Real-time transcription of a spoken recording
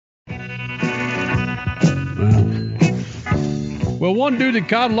Well, one dude that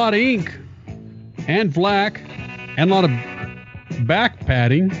caught a lot of ink and flack and a lot of back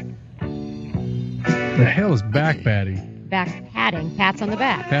padding. The hell is back padding? Back padding. Pats on the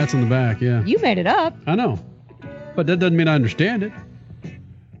back. Pats on the back, yeah. You made it up. I know. But that doesn't mean I understand it.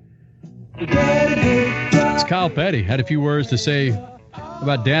 It's Kyle Petty. Had a few words to say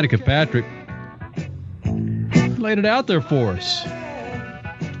about Danica Patrick. Laid it out there for us.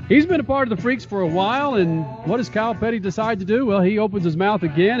 He's been a part of the Freaks for a while, and what does Kyle Petty decide to do? Well, he opens his mouth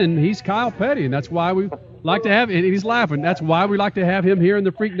again, and he's Kyle Petty, and that's why we like to have him. And he's laughing. That's why we like to have him here in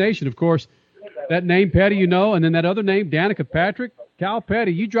the Freak Nation. Of course, that name Petty, you know, and then that other name, Danica Patrick. Kyle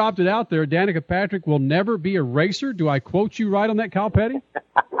Petty, you dropped it out there. Danica Patrick will never be a racer. Do I quote you right on that, Kyle Petty?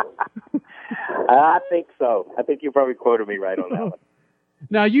 I think so. I think you probably quoted me right on that one.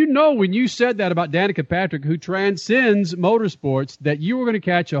 Now, you know when you said that about Danica Patrick, who transcends motorsports, that you were going to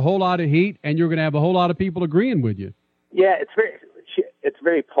catch a whole lot of heat and you're going to have a whole lot of people agreeing with you. Yeah, it's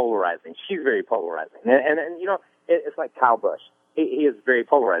very polarizing. She's very polarizing. And you know, it's like Kyle Busch. He is very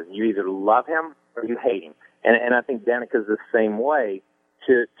polarizing. You either love him or you hate him. And I think Danica's the same way.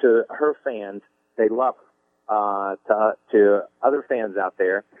 To her fans, they love her. To other fans out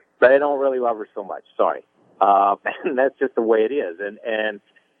there, but they don't really love her so much. Sorry. And that's just the way it is. And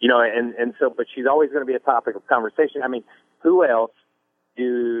you know, and so, but she's always going to be a topic of conversation. I mean, who else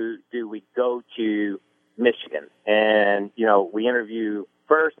do we go to Michigan? And, you know, we interview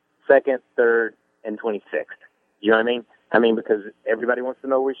first, second, third, and 26th. You know what I mean? I mean, because everybody wants to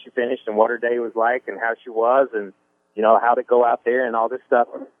know where she finished and what her day was like and how she was and, you know, how to go out there and all this stuff.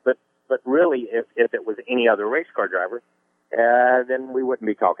 But really, if it was any other race car driver, then we wouldn't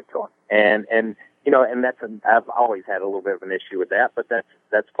be talking to him. And you know, and I've always had a little bit of an issue with that, but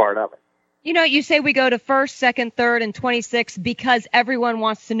that's part of it. You know, you say we go to first, second, third, and 26 because everyone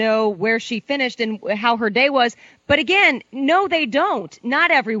wants to know where she finished and how her day was. But again, no, they don't. Not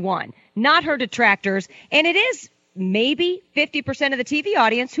everyone. Not her detractors. And it is maybe 50% of the TV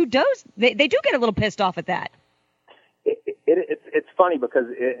audience who does. They do get a little pissed off at that. It's funny because,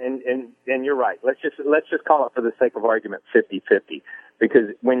 and you're right. Let's just call it for the sake of argument 50-50. Because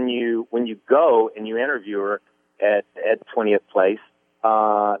when you go and you interview her at 20th place,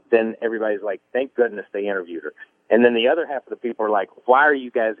 then everybody's like, thank goodness they interviewed her. And then the other half of the people are like, why are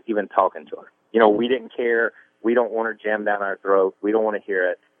you guys even talking to her? You know, we didn't care. We don't want her jammed down our throat. We don't want to hear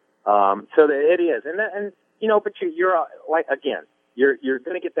it. So it is. And you know, but you're like, again, you're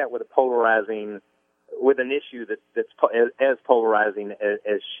going to get that with with an issue that's as polarizing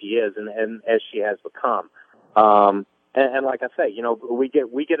as she is and as she has become. And like I say, you know, we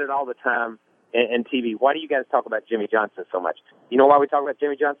get it all the time in TV. Why do you guys talk about Jimmy Johnson so much? You know why we talk about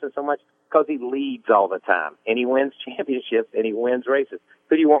Jimmy Johnson so much? Because he leads all the time, and he wins championships, and he wins races.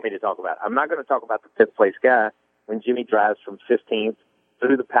 Who do you want me to talk about? I'm not going to talk about the fifth place guy when Jimmy drives from 15th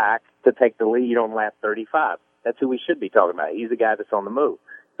through the pack to take the lead on lap 35. That's who we should be talking about. He's the guy that's on the move.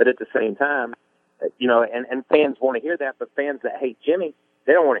 But at the same time, you know, and fans want to hear that, but fans that hate Jimmy,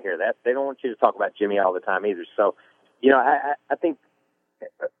 they don't want to hear that. They don't want you to talk about Jimmy all the time either. So, you know, I think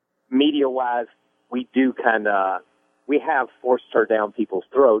media-wise, we have forced her down people's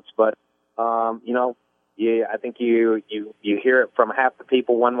throats, but, you know, I think you hear it from half the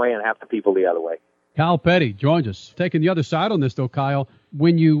people one way and half the people the other way. Kyle Petty joins us. Taking the other side on this, though, Kyle,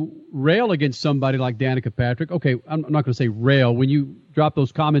 when you rail against somebody like Danica Patrick, okay, I'm not going to say rail. When you drop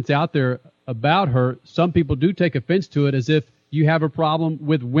those comments out there about her, some people do take offense to it as if you have a problem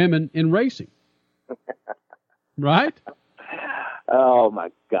with women in racing. Right? Oh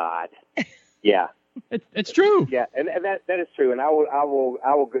my God! Yeah, it's true. Yeah, and that is true. And I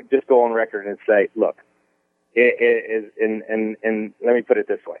will just go on record and say, look, it is, and let me put it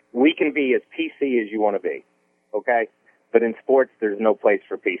this way: we can be as PC as you want to be, okay? But in sports, there's no place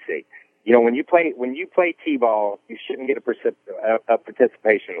for PC. You know, when you play t-ball, you shouldn't get a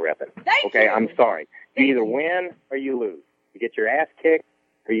participation ribbon. Okay, I'm sorry. You either win or you lose. You get your ass kicked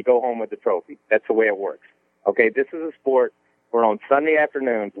or you go home with the trophy. That's the way it works. Okay, this is a sport where on Sunday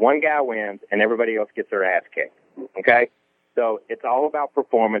afternoons, one guy wins and everybody else gets their ass kicked. Okay? So it's all about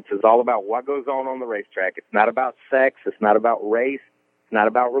performance. It's all about what goes on the racetrack. It's not about sex. It's not about race. It's not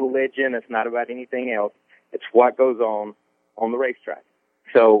about religion. It's not about anything else. It's what goes on the racetrack.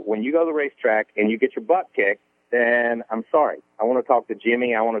 So when you go to the racetrack and you get your butt kicked, then I'm sorry. I want to talk to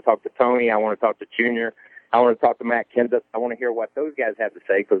Jimmy. I want to talk to Tony. I want to talk to Junior. I want to talk to Matt Kenseth. I want to hear what those guys have to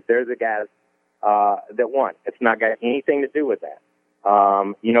say because they're the guys that won. It's not got anything to do with that.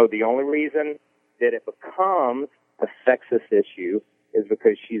 You know, the only reason that it becomes a sexist issue is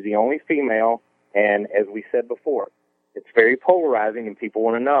because she's the only female, and as we said before, it's very polarizing, and people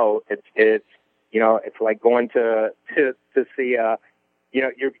want to know. It's like going to see,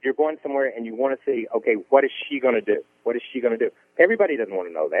 you're going somewhere and you want to see, okay, what is she going to do? What is she going to do? Everybody doesn't want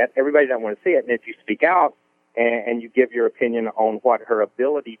to know that. Everybody doesn't want to see it. And if you speak out and you give your opinion on what her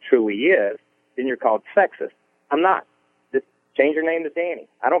ability truly is, then you're called sexist. I'm not. Just change her name to Danny.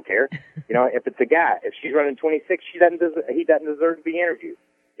 I don't care. If it's a guy, if she's running 26, he doesn't deserve to be interviewed.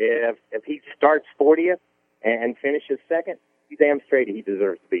 If he starts 40th and finishes second, he's damn straight he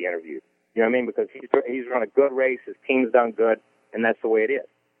deserves to be interviewed. You know what I mean? Because he's run a good race, his team's done good, and that's the way it is.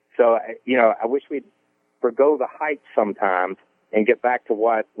 So, I wish we'd forgo the hype sometimes and get back to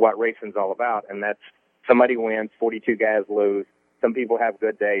what racing's all about, and that's somebody wins, 42 guys lose, some people have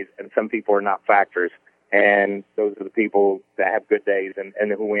good days, and some people are not factors, and those are the people that have good days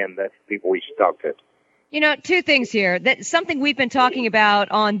and who win. That's the people we should talk to. Two things here. That something we've been talking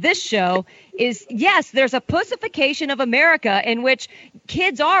about on this show is, yes, there's a pussification of America in which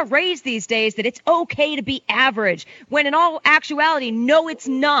kids are raised these days that it's okay to be average, when in all actuality, no, it's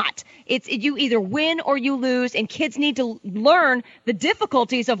not. It's you either win or you lose, and kids need to learn the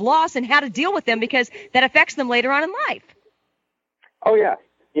difficulties of loss and how to deal with them, because that affects them later on in life. Oh, yeah.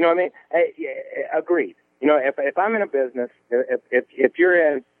 You know what I mean? Agreed. If I'm in a business, if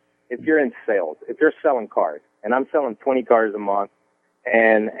you're in sales, if you're selling cars, and I'm selling 20 cars a month,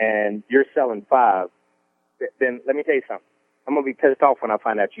 and you're selling 5, then let me tell you something. I'm going to be pissed off when I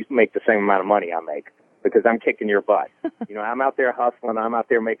find out you make the same amount of money I make, because I'm kicking your butt. I'm out there hustling. I'm out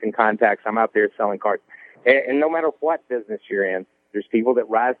there making contacts. I'm out there selling cars. And no matter what business you're in, there's people that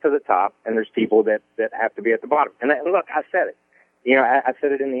rise to the top, and there's people that have to be at the bottom. And look, I said it. I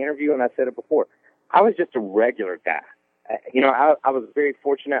said it in the interview, and I said it before. I was just a regular guy. I was very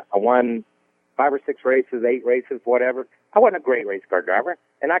fortunate. I won 5 or 6 races, 8 races, whatever. I wasn't a great race car driver,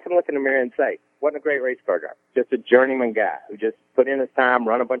 and I can look in the mirror and say, wasn't a great race car driver. Just a journeyman guy who just put in his time,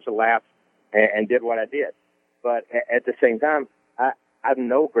 run a bunch of laps, and did what I did. But at the same time, I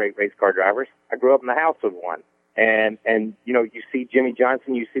know great race car drivers. I grew up in the house with one. And you see Jimmy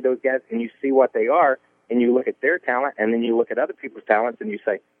Johnson, you see those guys, and you see what they are, and you look at their talent, and then you look at other people's talents, and you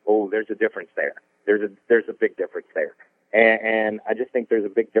say, oh, there's a difference there. There's a big difference there. And I just think there's a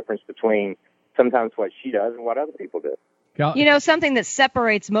big difference between sometimes what she does and what other people do. Something that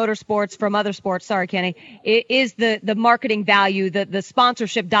separates motorsports from other sports, sorry, Kenny, is the marketing value, the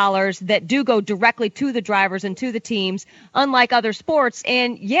sponsorship dollars that do go directly to the drivers and to the teams, unlike other sports.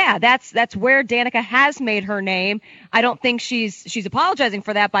 And yeah, that's where Danica has made her name. I don't think she's apologizing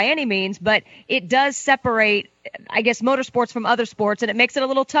for that by any means, but it does separate, I guess, motorsports from other sports, and it makes it a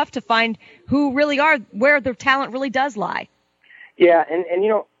little tough to find who really are, where their talent really does lie. Yeah,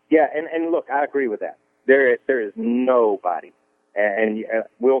 and look, I agree with that. There is nobody, and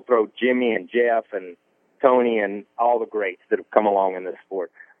we'll throw Jimmy and Jeff and Tony and all the greats that have come along in this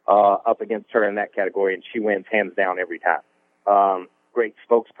sport up against her in that category, and she wins hands down every time. Great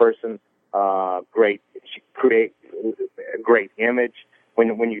spokesperson, she creates a great image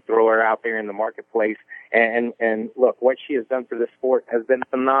when you throw her out there in the marketplace. And look, what she has done for this sport has been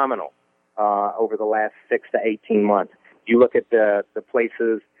phenomenal over the last 6 to 18 months. You look at the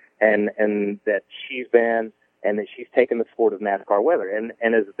places and that she's been, and that she's taken the sport of NASCAR with her.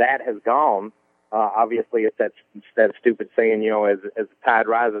 And as that has gone, obviously it's that stupid saying, as the tide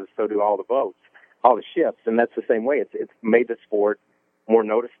rises, so do all the boats, all the ships. And that's the same way. It's made the sport more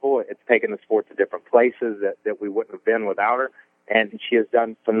noticeable. It's taken the sport to different places that we wouldn't have been without her. And she has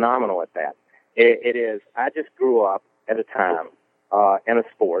done phenomenal at that. It is. I just grew up at a time in a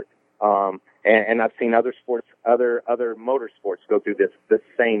sport, and I've seen other sports, other motorsports go through this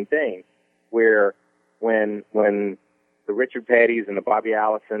same thing, where when the Richard Pettys and the Bobby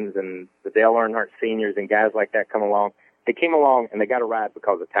Allisons and the Dale Earnhardt Seniors and guys like that come along, they came along and they got a ride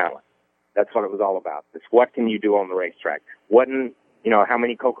because of talent. That's what it was all about. It's what can you do on the racetrack? Wasn't how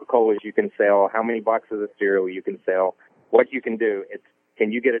many Coca-Colas you can sell, how many boxes of cereal you can sell, what you can do. It's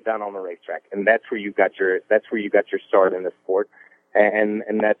can you get it done on the racetrack? And that's where you got your start in the sport. And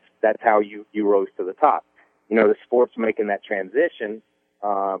that's how you rose to the top. The sport's making that transition.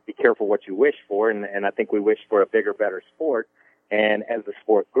 Be careful what you wish for, and I think we wish for a bigger, better sport. And as the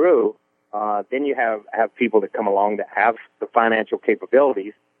sport grew, then you have people that come along that have the financial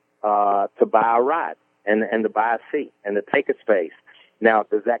capabilities to buy a ride and to buy a seat and to take a space. Now,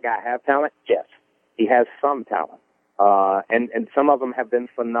 does that guy have talent? Yes, he has some talent, and some of them have been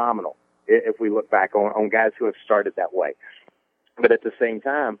phenomenal. If we look back on guys who have started that way. But at the same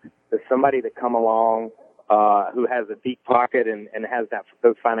time, there's somebody that come along who has a deep pocket and has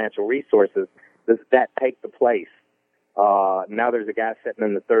those financial resources. Does that take the place? Now there's a guy sitting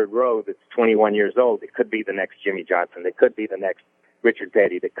in the third row that's 21 years old. It could be the next Jimmy Johnson. It could be the next Richard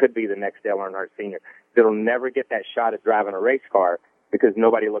Petty, that could be the next Dale Earnhardt Sr., that'll never get that shot at driving a race car because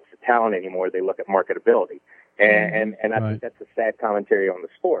nobody looks at talent anymore. They look at marketability. And I think that's a sad commentary on the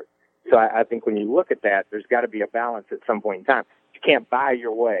sport. So I think when you look at that, there's got to be a balance at some point in time. You can't buy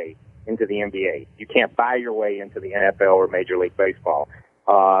your way into the NBA. You can't buy your way into the NFL or Major League Baseball.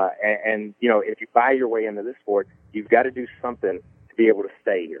 And if you buy your way into this sport, you've got to do something to be able to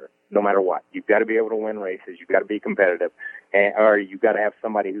stay here, no matter what. You've got to be able to win races. You've got to be competitive, or you've got to have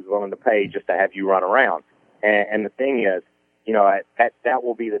somebody who's willing to pay just to have you run around. And the thing is, that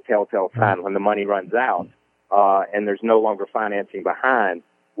will be the telltale sign when the money runs out, and there's no longer financing behind.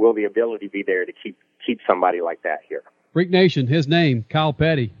 Will the ability be there to keep somebody like that here? Freak Nation, his name, Kyle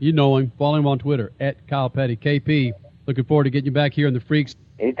Petty. You know him. Follow him on Twitter, @Kyle Petty. KP, looking forward to getting you back here in the Freaks.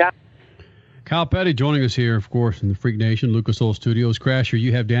 Anytime. Kyle Petty joining us here, of course, in the Freak Nation, Lucas Oil Studios. Crasher,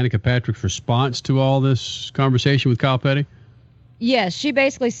 you have Danica Patrick's response to all this conversation with Kyle Petty? Yes, she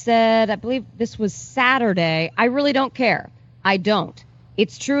basically said, I believe this was Saturday, I really don't care. I don't.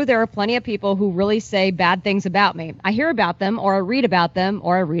 It's true there are plenty of people who really say bad things about me. I hear about them, or I read about them,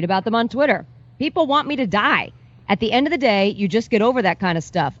 or I read about them on Twitter. People want me to die. At the end of the day, you just get over that kind of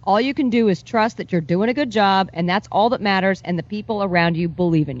stuff. All you can do is trust that you're doing a good job, and that's all that matters, and the people around you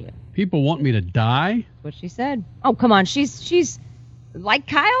believe in you. People want me to die? That's what she said. Oh, come on. She's like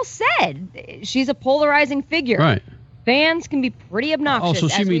Kyle said, she's a polarizing figure. Right. Fans can be pretty obnoxious. Oh,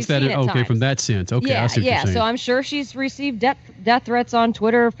 so she means that, times. From that sense. Okay, yeah, I see what you're saying. So I'm sure she's received death threats on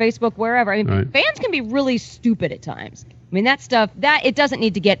Twitter, Facebook, wherever. I mean, right. Fans can be really stupid at times. I mean, that stuff, it doesn't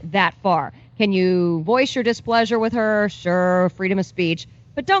need to get that far. Can you voice your displeasure with her? Sure, freedom of speech.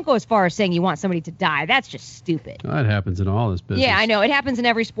 But don't go as far as saying you want somebody to die. That's just stupid. That happens in all this business. Yeah, I know. It happens in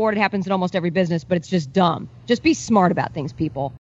every sport. It happens in almost every business, but it's just dumb. Just be smart about things, people.